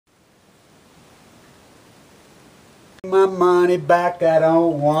My money back, I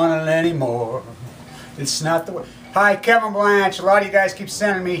don't want it anymore. It's not the way. Hi, Kevin Blanch. A lot of you guys keep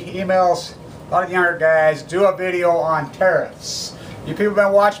sending me emails. A lot of younger guys do a video on tariffs. You people have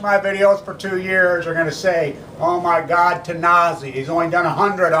been watching my videos for 2 years are going to say, oh my God, Tanazi, he's only done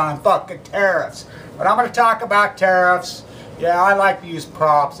 100 on fucking tariffs. But I'm going to talk about tariffs. Yeah, I like to use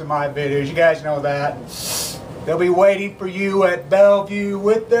props in my videos. You guys know that. They'll be waiting for you at Bellevue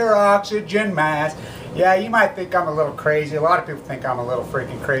with their oxygen mask. Yeah, you might think I'm a little crazy. A lot of people think I'm a little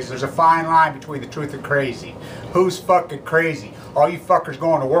freaking crazy. There's a fine line between the truth and crazy. Who's fucking crazy? All you fuckers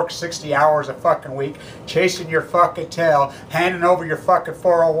going to work 60 hours a fucking week, chasing your fucking tail, handing over your fucking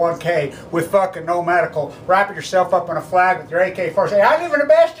 401k with fucking no medical, wrapping yourself up in a flag with your AK-47, saying, I live in the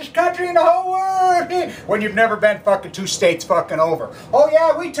bestest country in the whole world, when you've never been fucking 2 states fucking over. Oh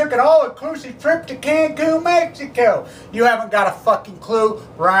yeah, we took an all-inclusive trip to Cancun, Mexico. You haven't got a fucking clue,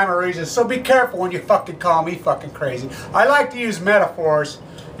 rhyme or reason, so be careful when you fucking call me fucking crazy. I like to use metaphors,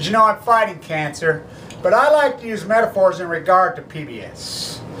 because you know I'm fighting cancer. But I like to use metaphors in regard to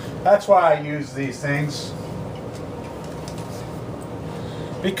PBS. That's why I use these things.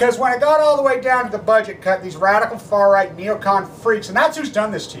 Because when it got all the way down to the budget cut, these radical far-right neocon freaks, and that's who's done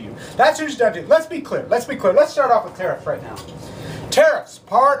this to you. That's who's done it. Let's be clear. Let's be clear. Let's start off with tariffs right now. Tariffs,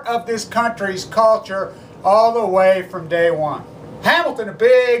 part of this country's culture all the way from day one. Hamilton, a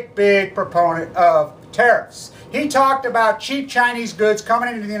big, big proponent of tariffs. He talked about cheap Chinese goods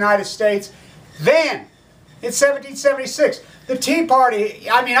coming into the United States. Then, in 1776, the Tea Party,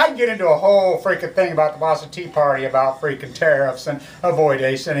 I mean, I can get into a whole freaking thing about the Boston Tea Party, about freaking tariffs and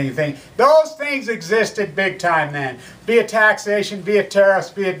avoidance and anything. Those things existed big time then. Be it taxation, be it tariffs,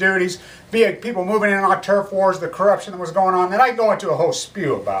 be it duties, be it people moving in on turf wars, the corruption that was going on. Then I can go into a whole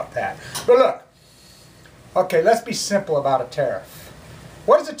spew about that. But look, okay, let's be simple about a tariff.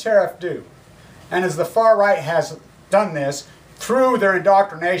 What does a tariff do? And as the far right has done this, through their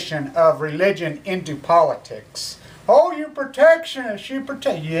indoctrination of religion into politics. Oh, you protectionists, you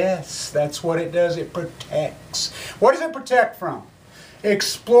protect. Yes, that's what it does. It protects. What does it protect from?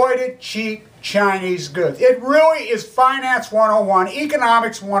 Exploited, cheap Chinese goods. It really is Finance 101,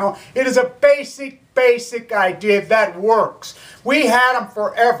 Economics 101. It is a basic idea that works. We had them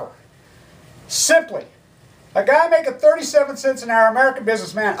forever. Simply, a guy making 37 cents an hour, American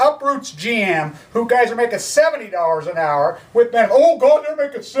businessman, uproots GM, who guys are making $70 an hour with benefits. Oh God, they're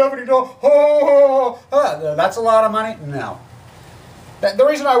making $70. That's a lot of money? No. The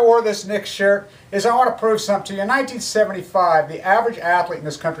reason I wore this Nick shirt is I want to prove something to you. In 1975, the average athlete in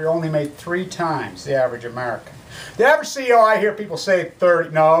this country only made 3 times the average American. The average CEO, I hear people say 30.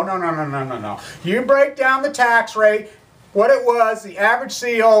 No. You break down the tax rate. What it was, the average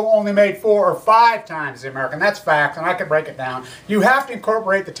CEO only made 4 or 5 times the American. That's fact, and I can break it down. You have to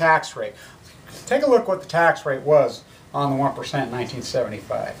incorporate the tax rate. Take a look what the tax rate was on the 1% in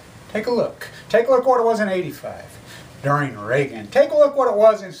 1975. Take a look. Take a look what it was in 85 during Reagan. Take a look what it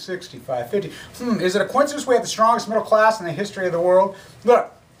was in 65, 50. Is it a coincidence we have the strongest middle class in the history of the world?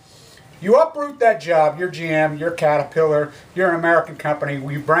 Look. You uproot that job, your GM, your Caterpillar, you're an American company,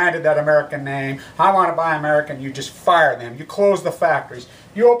 you branded that American name, I want to buy American, you just fire them, you close the factories.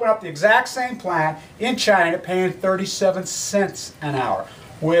 You open up the exact same plant in China paying 37 cents an hour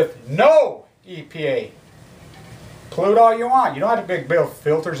with no EPA. Pollute all you want. You don't have to build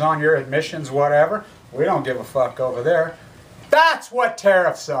filters on your emissions, whatever. We don't give a fuck over there. That's what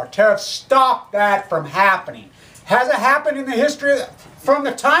tariffs are. Tariffs stop that from happening. Has it happened in the history from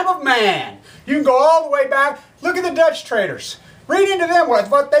the time of man? You can go all the way back. Look at the Dutch traders. Read into them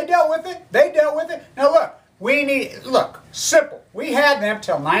what they dealt with it. They dealt with it. Now look, simple. We had them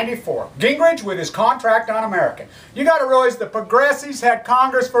till 94. Gingrich with his contract on American. You got to realize the progressives had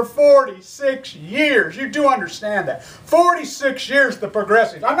Congress for 46 years. You do understand that. 46 years the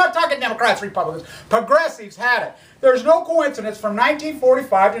progressives. I'm not talking Democrats, Republicans. Progressives had it. There's no coincidence from 1945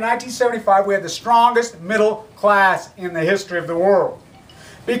 to 1975 we had the strongest middle class in the history of the world.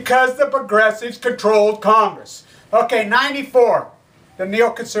 Because the progressives controlled Congress. Okay, 94. The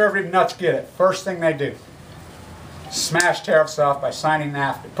neoconservative nuts get it. First thing they do. Smash tariffs off by signing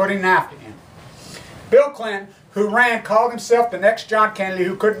NAFTA, putting NAFTA in. Bill Clinton, who called himself the next John Kennedy,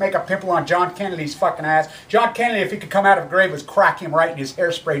 who couldn't make a pimple on John Kennedy's fucking ass. John Kennedy, if he could come out of the grave, would crack him right in his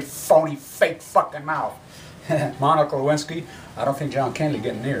hairspray, phony, fake fucking mouth. Monica Lewinsky, I don't think John Kennedy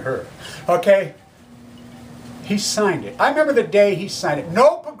getting near her. Okay, he signed it. I remember the day he signed it.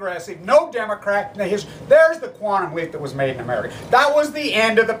 No progressive, no Democrat. There's the quantum leap that was made in America. That was the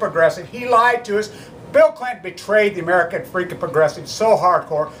end of the progressive. He lied to us. Bill Clinton betrayed the American freaking progressives so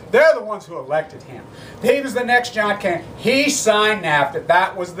hardcore. They're the ones who elected him. He was the next John Kennedy. He signed NAFTA.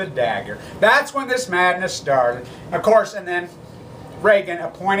 That was the dagger. That's when this madness started. Of course, and then Reagan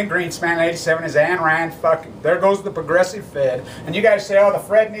appointed Greenspan in '87 as Ayn Rand. Fucking, there goes the progressive Fed. And you guys say, oh, the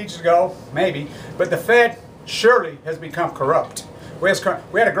Fed needs to go. Maybe. But the Fed surely has become corrupt. We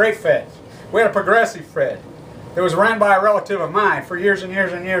had a great Fed. We had a progressive Fed that was run by a relative of mine for years and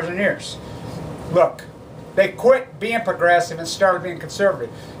years and years and years. Look, they quit being progressive and started being conservative.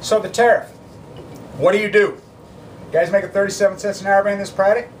 So the tariff, what do? You guys making 37 cents an hour being this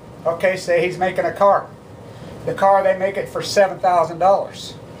product? Okay, say he's making a car. The car, they make it for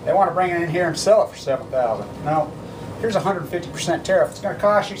 $7,000. They want to bring it in here and sell it for $7,000. No, here's 150% tariff. It's going to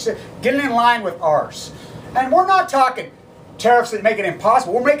cost you, get it in line with ours. And we're not talking tariffs that make it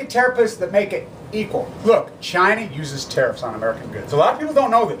impossible. We're making tariffs that make it equal. Look, China uses tariffs on American goods. A lot of people don't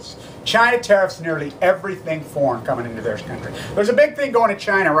know this. China tariffs nearly everything foreign coming into their country. There's a big thing going to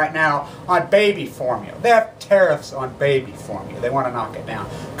China right now on baby formula. They have tariffs on baby formula. They want to knock it down.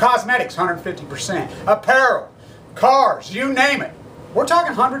 Cosmetics, 150%. Apparel, cars, you name it. We're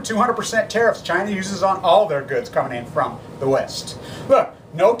talking 100, 200% tariffs China uses on all their goods coming in from the West. Look,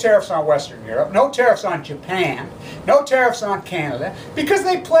 no tariffs on Western Europe, no tariffs on Japan, no tariffs on Canada, because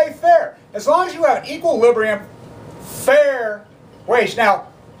they play fair. As long as you have an equilibrium, fair wage. Now,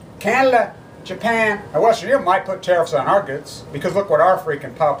 Canada, Japan, and Western Europe might put tariffs on our goods, because look what our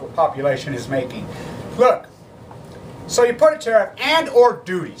freaking population is making. Look, so you put a tariff and or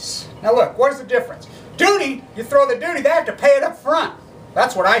duties. Now look, what is the difference? Duty, you throw the duty, they have to pay it up front.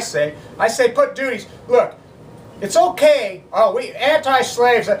 That's what I say. I say put duties. Look, it's okay. Oh, we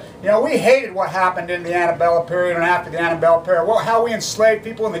anti-slaves. You know, we hated what happened in the antebellum period and after the antebellum period. Well, how we enslaved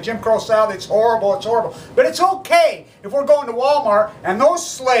people in the Jim Crow South. It's horrible. It's horrible. But it's okay if we're going to Walmart and those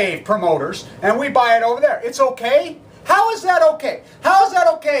slave promoters and we buy it over there. It's okay. How is that okay? How is that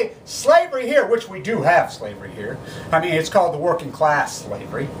okay? Slavery here, which we do have slavery here. I mean, it's called the working class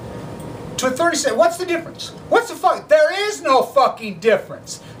slavery. To a 30-cent, what's the difference? What's the fuck? There is no fucking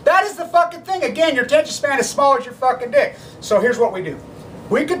difference. That is the fucking thing. Again, your attention span is small as your fucking dick. So here's what we do.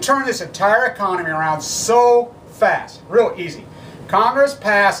 We could turn this entire economy around so fast. Real easy. Congress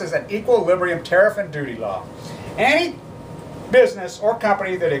passes an equilibrium tariff and duty law. Any business or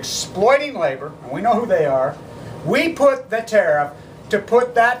company that exploiting labor, and we know who they are, we put the tariff to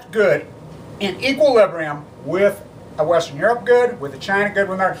put that good in equilibrium with a Western Europe good, with a China good,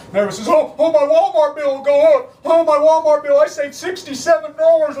 with America. Everyone says, oh, my Walmart bill will go up. Oh, my Walmart bill, I saved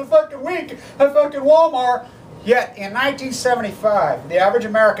 $67 a fucking week at fucking Walmart. Yet, in 1975, the average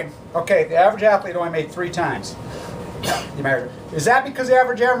American, okay, the average athlete only made 3 times. Is that because the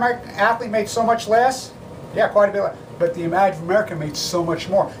average athlete made so much less? Yeah, quite a bit less. But the average American made so much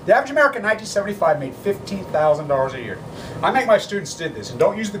more. The average American in 1975 made $15,000 a year. I make my students did this, and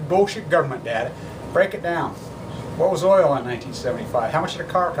don't use the bullshit government data. Break it down. What was oil in 1975? How much did a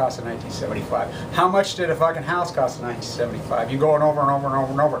car cost in 1975? How much did a fucking house cost in 1975? You going over and over and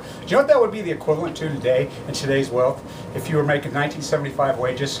over and over. Do you know what that would be the equivalent to today in today's wealth? If you were making 1975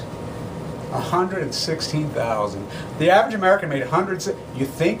 wages? $116,000. The average American made hundreds. You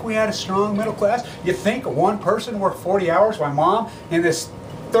think we had a strong middle class? You think one person worked 40 hours while mom in this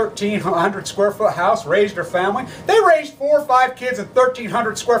 1,300 square foot house raised her family? They raised 4 or 5 kids in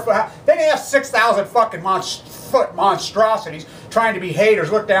 1,300 square foot house. They didn't have 6,000 fucking foot monstrosities trying to be haters,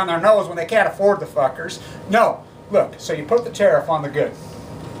 look down their nose when they can't afford the fuckers. No. Look, so you put the tariff on the good.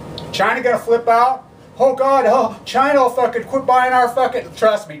 China gonna flip out? Oh God, oh, China will fucking quit buying our fucking...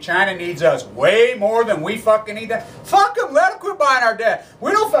 Trust me, China needs us way more than we fucking need them. Fuck them, let them quit buying our debt.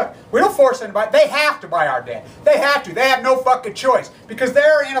 We don't force them to buy. They have to buy our debt. They have to. They have no fucking choice. Because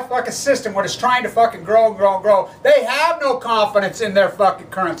they're in a fucking system where it's trying to fucking grow and grow and grow. They have no confidence in their fucking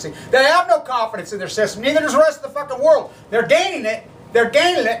currency. They have no confidence in their system. Neither does the rest of the fucking world. They're gaining it. They're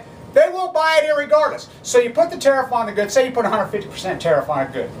gaining it. They will buy it irregardless. So you put the tariff on the good. Say you put 150% tariff on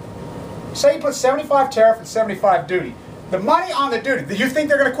a good. Say you put 75 tariff and 75 duty. The money on the duty, do you think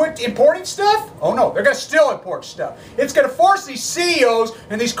they're going to quit importing stuff? Oh no, they're going to still import stuff. It's going to force these CEOs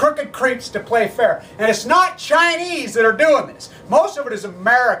and these crooked creeps to play fair. And it's not Chinese that are doing this. Most of it is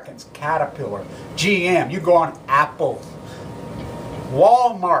Americans. Caterpillar, GM, you go on Apple,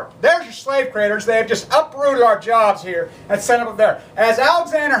 Walmart. There's your slave creators. They have just uprooted our jobs here and sent them up there. As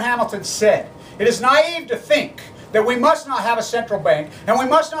Alexander Hamilton said, it is naive to think that we must not have a central bank and we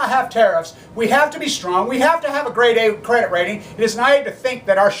must not have tariffs. We have to be strong. We have to have a grade A credit rating. It is naive to think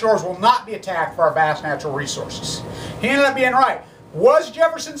that our shores will not be attacked for our vast natural resources. He ended up being right. Was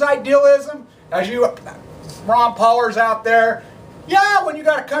Jefferson's idealism, as you Ron Paulers out there, Yeah, when you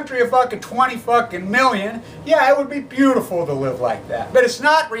got a country of fucking 20 fucking million, yeah, it would be beautiful to live like that. But it's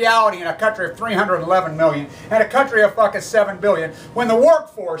not reality in a country of 311 million and a country of fucking 7 billion. When the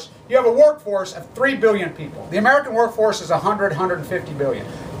workforce, you have a workforce of 3 billion people. The American workforce is 150 billion.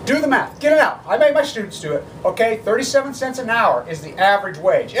 Do the math. Get it out. I make my students do it. Okay, 37 cents an hour is the average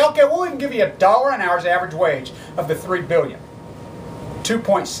wage. Okay, we'll even give you $1 an hour as the average wage of the 3 billion.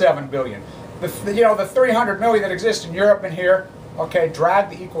 2.7 billion. The 300 million that exists in Europe and here, okay, drag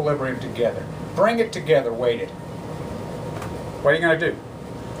the equilibrium together. Bring it together, weighted. What are you going to do?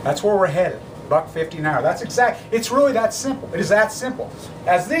 That's where we're headed. $1.50 an hour. That's exact. It's really that simple. It is that simple.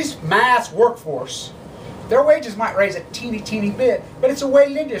 As these mass workforce, their wages might raise a teeny bit, but it's a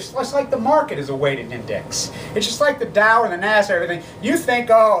weighted index, just like the market is a weighted index. It's just like the Dow and the NASDAQ, everything. You think,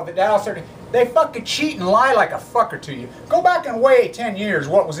 oh, the Dow's 30. They fucking cheat and lie like a fucker to you. Go back and weigh 10 years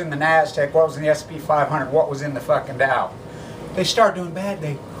what was in the NASDAQ, what was in the S&P 500, what was in the fucking Dow. They start doing bad,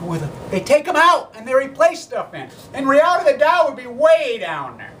 they take them out and they replace stuff in. In reality, the Dow would be way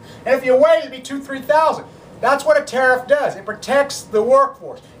down there. And if you weigh it, it'd be 2,000, 3,000. That's what a tariff does. It protects the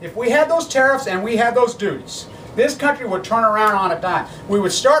workforce. If we had those tariffs and we had those duties, this country would turn around on a dime. We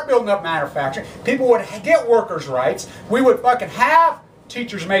would start building up manufacturing. People would get workers' rights. We would fucking have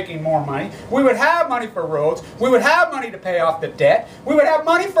teachers making more money. We would have money for roads. We would have money to pay off the debt. We would have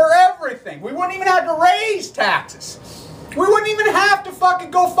money for everything. We wouldn't even have to raise taxes. We wouldn't even have to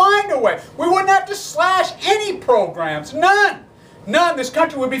fucking go find a way. We wouldn't have to slash any programs. None. None. This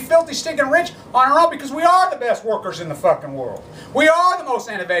country would be filthy, stinking rich on our own because we are the best workers in the fucking world. We are the most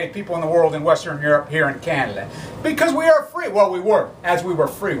innovative people in the world in Western Europe, here in Canada. Because we are free. Well, we were, as we were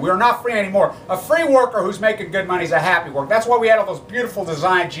free. We are not free anymore. A free worker who's making good money is a happy worker. That's why we had all those beautiful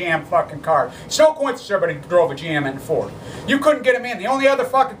designed GM fucking cars. It's no coincidence everybody drove a GM and Ford. You couldn't get them in. The only other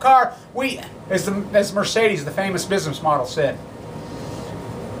fucking car as Mercedes, the famous business model, said.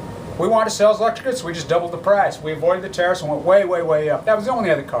 We wanted to sell electric goods, so we just doubled the price. We avoided the tariffs and went way, way, way up. That was the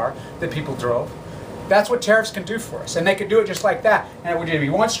only other car that people drove. That's what tariffs can do for us. And they could do it just like that. And it would be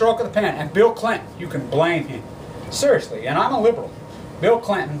one stroke of the pen. And Bill Clinton, you can blame him. Seriously, and I'm a liberal. Bill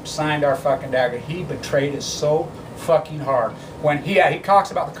Clinton signed our fucking dagger. He betrayed us so fucking hard. When he talks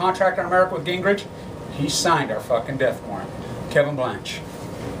about the contract on America with Gingrich, he signed our fucking death warrant. Kevin Blanch.